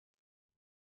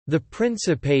The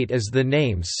Principate is the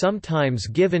name sometimes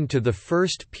given to the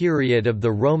first period of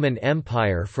the Roman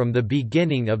Empire from the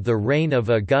beginning of the reign of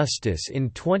Augustus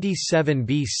in 27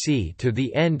 BC to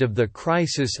the end of the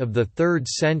crisis of the 3rd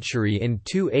century in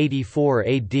 284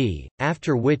 AD,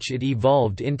 after which it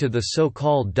evolved into the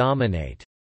so-called Dominate.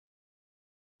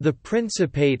 The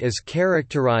Principate is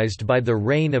characterized by the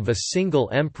reign of a single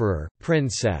emperor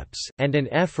princeps and an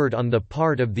effort on the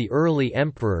part of the early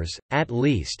emperors, at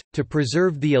least, to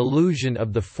preserve the illusion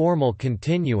of the formal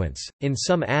continuance, in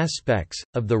some aspects,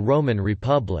 of the Roman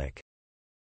Republic.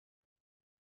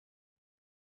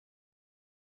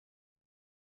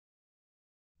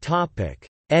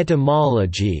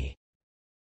 Etymology.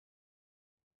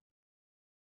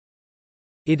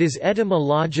 It is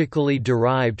etymologically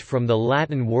derived from the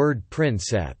Latin word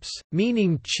princeps,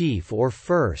 meaning chief or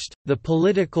first, the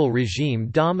political regime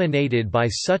dominated by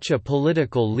such a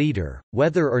political leader,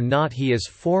 whether or not he is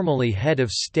formally head of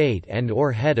state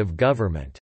and/or head of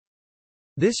government.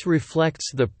 This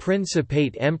reflects the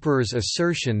Principate emperor's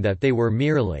assertion that they were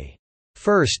merely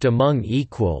first among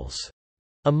equals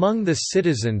among the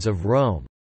citizens of Rome.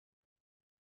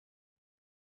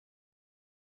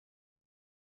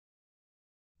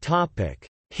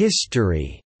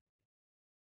 History.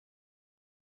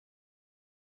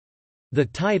 The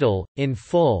title, in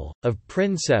full, of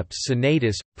Princeps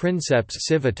Senatus, Princeps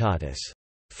Civitatis,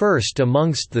 first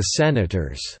amongst the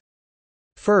senators,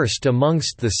 first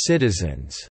amongst the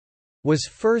citizens, was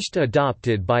first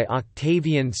adopted by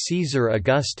Octavian Caesar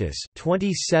Augustus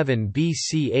 27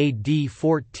 BC AD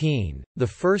 14, the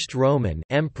first Roman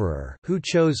emperor who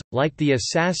chose, like the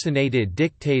assassinated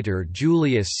dictator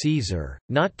Julius Caesar,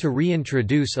 not to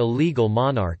reintroduce a legal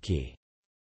monarchy.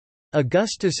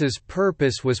 Augustus's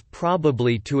purpose was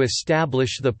probably to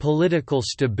establish the political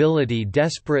stability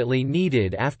desperately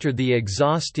needed after the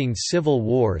exhausting civil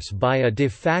wars by a de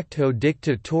facto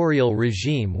dictatorial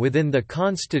regime within the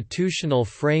constitutional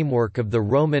framework of the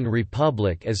Roman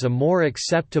Republic as a more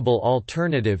acceptable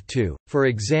alternative to, for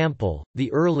example, the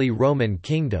early Roman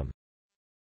kingdom.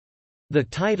 The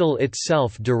title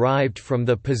itself derived from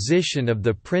the position of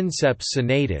the Princeps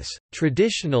Senatus,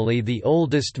 traditionally the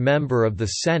oldest member of the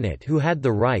Senate who had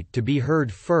the right to be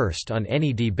heard first on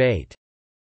any debate.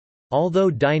 Although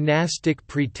dynastic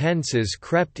pretenses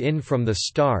crept in from the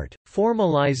start,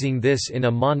 formalizing this in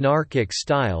a monarchic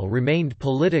style remained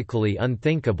politically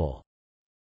unthinkable.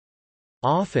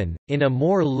 Often, in a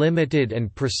more limited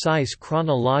and precise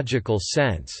chronological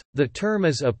sense, the term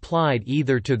is applied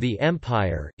either to the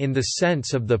empire in the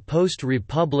sense of the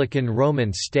post-republican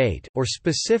Roman state or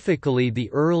specifically the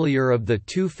earlier of the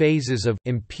two phases of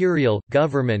imperial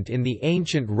government in the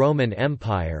ancient Roman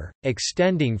Empire,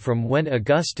 extending from when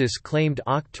Augustus claimed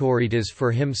auctoritas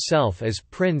for himself as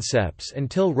princeps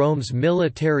until Rome's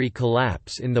military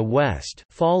collapse in the West,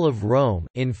 fall of Rome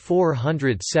in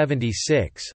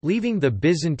 476, leaving the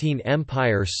Byzantine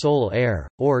Empire sole heir,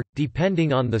 or,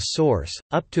 depending on the source,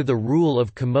 up to the rule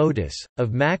of Commodus,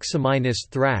 of Maximinus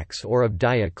Thrax or of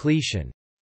Diocletian.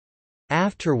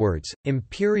 Afterwards,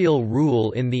 imperial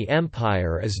rule in the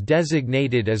empire is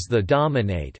designated as the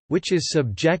Dominate, which is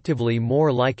subjectively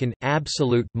more like an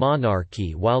absolute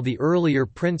monarchy while the earlier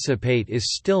Principate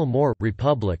is still more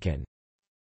republican.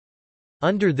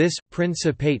 Under this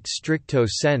Principate stricto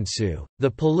sensu,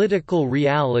 the political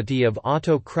reality of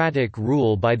autocratic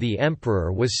rule by the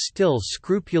emperor was still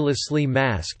scrupulously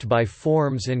masked by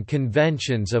forms and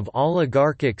conventions of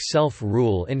oligarchic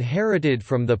self-rule inherited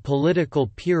from the political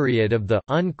period of the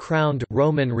uncrowned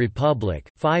Roman Republic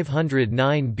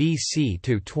 509 BC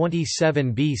to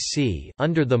 27 BC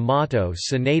under the motto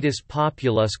Senatus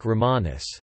Populusque Romanus,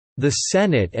 the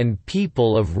Senate and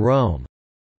people of Rome,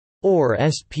 or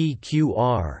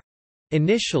SPQR.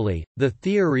 Initially, the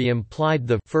theory implied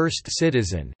the first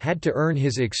citizen had to earn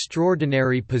his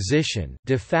extraordinary position,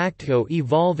 de facto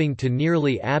evolving to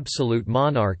nearly absolute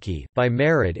monarchy, by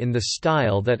merit in the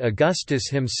style that Augustus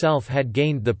himself had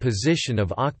gained the position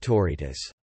of auctoritas.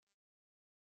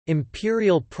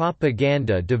 Imperial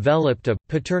propaganda developed a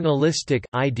paternalistic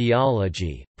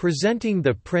ideology, presenting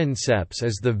the princeps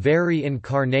as the very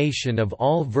incarnation of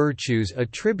all virtues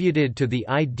attributed to the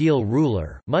ideal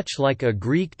ruler, much like a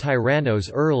Greek tyrannos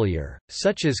earlier,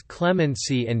 such as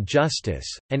clemency and justice,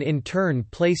 and in turn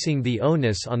placing the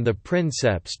onus on the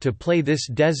princeps to play this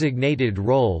designated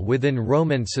role within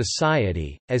Roman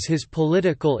society, as his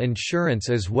political insurance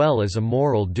as well as a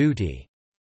moral duty.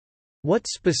 What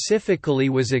specifically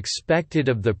was expected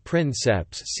of the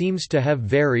princeps seems to have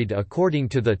varied according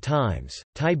to the times.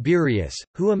 Tiberius,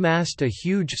 who amassed a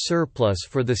huge surplus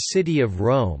for the city of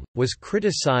Rome, was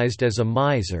criticized as a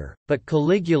miser, but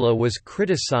Caligula was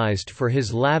criticized for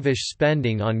his lavish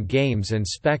spending on games and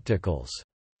spectacles.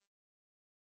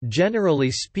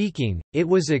 Generally speaking, it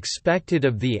was expected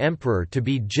of the emperor to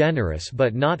be generous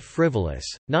but not frivolous,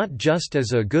 not just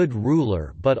as a good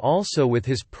ruler but also with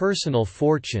his personal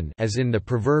fortune, as in the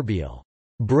proverbial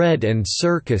bread and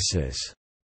circuses,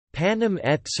 panem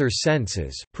et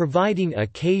circenses, providing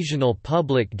occasional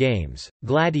public games,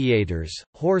 gladiators,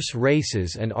 horse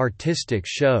races and artistic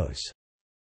shows.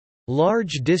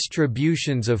 Large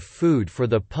distributions of food for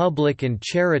the public and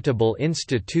charitable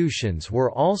institutions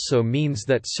were also means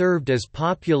that served as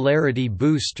popularity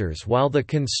boosters, while the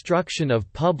construction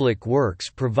of public works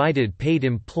provided paid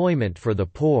employment for the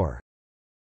poor.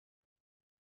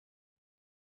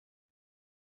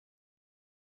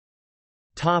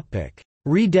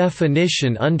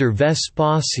 Redefinition under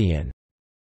Vespasian.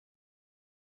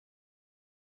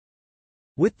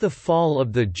 With the fall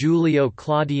of the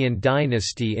Julio-Claudian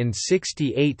dynasty in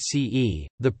 68 CE,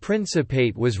 the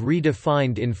Principate was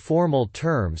redefined in formal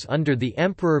terms under the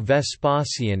Emperor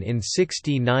Vespasian in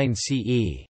 69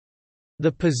 CE.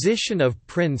 The position of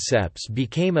princeps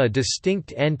became a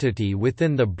distinct entity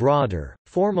within the broader,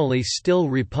 formally still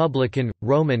republican,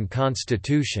 Roman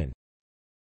constitution.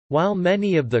 While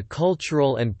many of the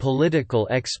cultural and political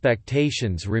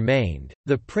expectations remained,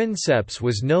 the princeps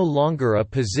was no longer a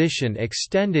position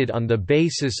extended on the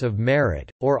basis of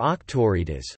merit, or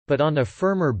auctoritas, but on a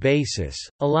firmer basis,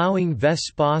 allowing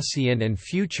Vespasian and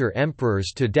future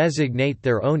emperors to designate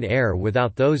their own heir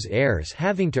without those heirs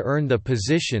having to earn the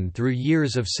position through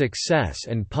years of success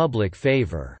and public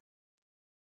favor.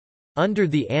 Under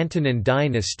the Antonine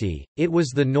dynasty, it was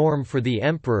the norm for the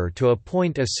emperor to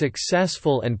appoint a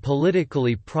successful and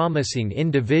politically promising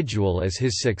individual as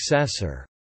his successor.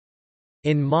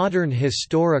 In modern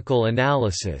historical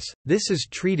analysis, this is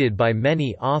treated by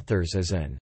many authors as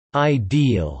an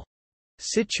ideal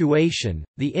situation.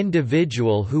 The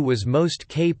individual who was most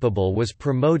capable was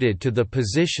promoted to the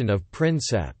position of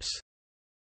princeps.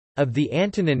 Of the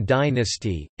Antonine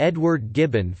dynasty, Edward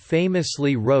Gibbon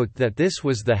famously wrote that this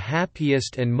was the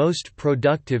happiest and most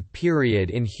productive period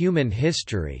in human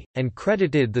history, and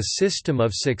credited the system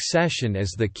of succession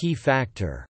as the key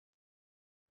factor.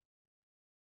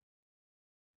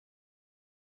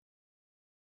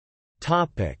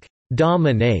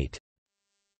 Dominate.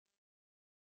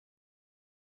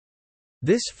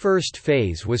 This first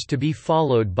phase was to be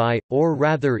followed by, or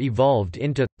rather evolved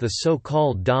into, the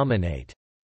so-called Dominate.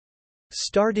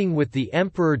 Starting with the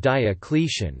Emperor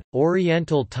Diocletian,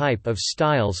 Oriental type of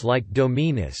styles like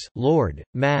dominus, lord,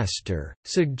 master,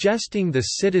 suggesting the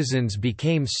citizens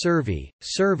became servi,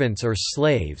 servants or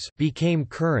slaves, became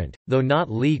current, though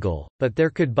not legal, but there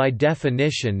could by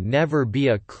definition never be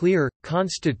a clear,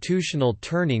 constitutional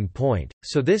turning point,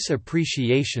 so this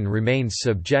appreciation remains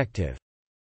subjective.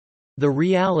 The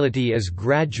reality is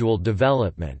gradual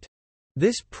development.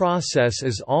 This process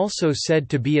is also said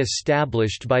to be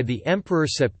established by the Emperor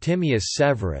Septimius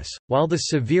Severus. While the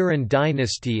Severan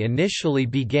dynasty initially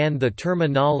began the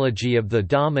terminology of the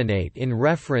dominate in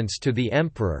reference to the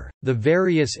emperor, the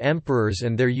various emperors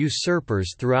and their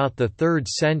usurpers throughout the 3rd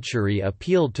century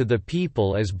appealed to the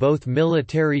people as both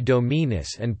military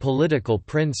dominus and political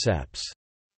princeps.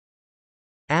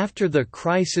 After the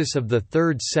crisis of the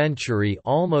 3rd century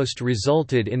almost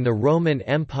resulted in the Roman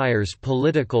Empire's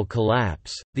political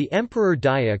collapse, the Emperor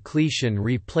Diocletian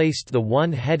replaced the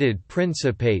one-headed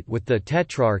Principate with the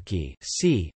Tetrarchy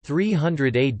c.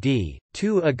 300 AD,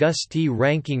 2 Augusti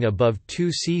ranking above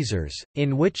 2 Caesars,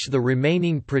 in which the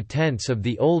remaining pretense of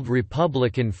the old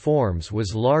republican forms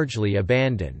was largely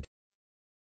abandoned.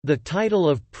 The title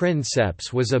of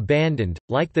princeps was abandoned,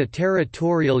 like the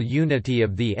territorial unity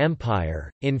of the empire,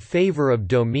 in favor of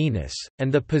dominus,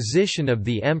 and the position of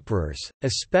the emperors,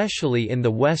 especially in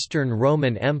the Western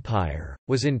Roman Empire,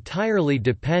 was entirely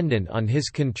dependent on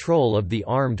his control of the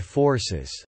armed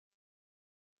forces.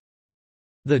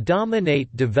 The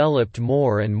dominate developed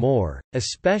more and more,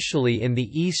 especially in the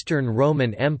Eastern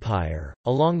Roman Empire,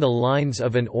 along the lines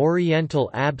of an Oriental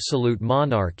absolute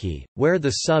monarchy, where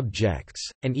the subjects,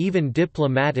 and even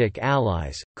diplomatic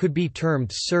allies, could be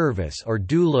termed servus or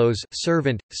doulos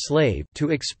servant, slave to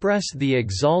express the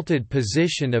exalted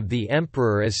position of the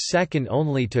emperor as second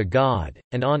only to God,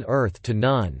 and on earth to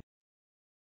none.